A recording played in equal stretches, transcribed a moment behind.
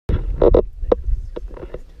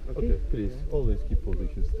always keep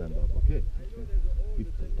position stand up, okay? If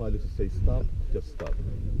the pilot say stop, just stop.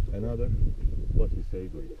 Another, what we say,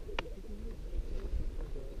 do it.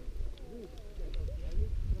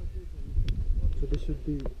 So this should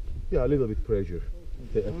be... Yeah, a little bit pressure.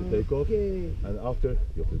 They have to take off, and after,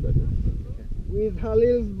 you feel better. Okay. With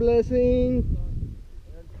Halil's blessing,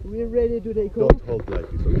 we're ready to take off. Don't hold like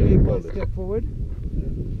this, okay? Take one Hold it. step forward.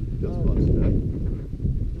 Just one step.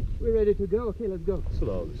 We're ready to go. Okay, let's go.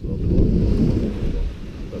 Slowly, slowly.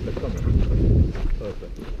 Perfect, come on.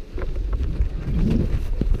 Perfect.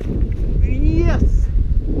 Yes!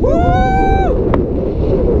 Woo!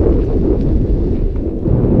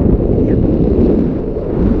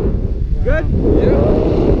 Good? Yeah.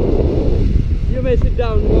 You may sit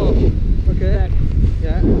down more. Okay. Back.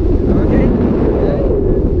 Yeah. Okay.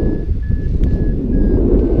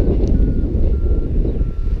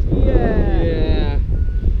 Yeah. Yeah.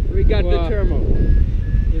 We got the thermal.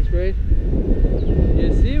 Looks great.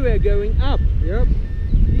 You see, we're going up. Yep.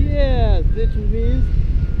 Yes, that means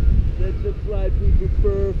that the flight will be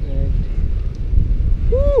perfect.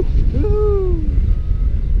 Woo! Woo!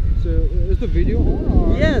 So, is the video on?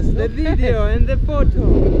 Or? Yes, the video and the photo.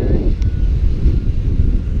 Okay.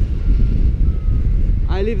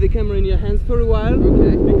 I leave the camera in your hands for a while.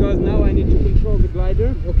 Okay. Because now I need to control the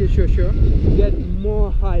glider. Okay, sure. To get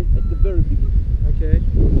more height at the very beginning. Okay.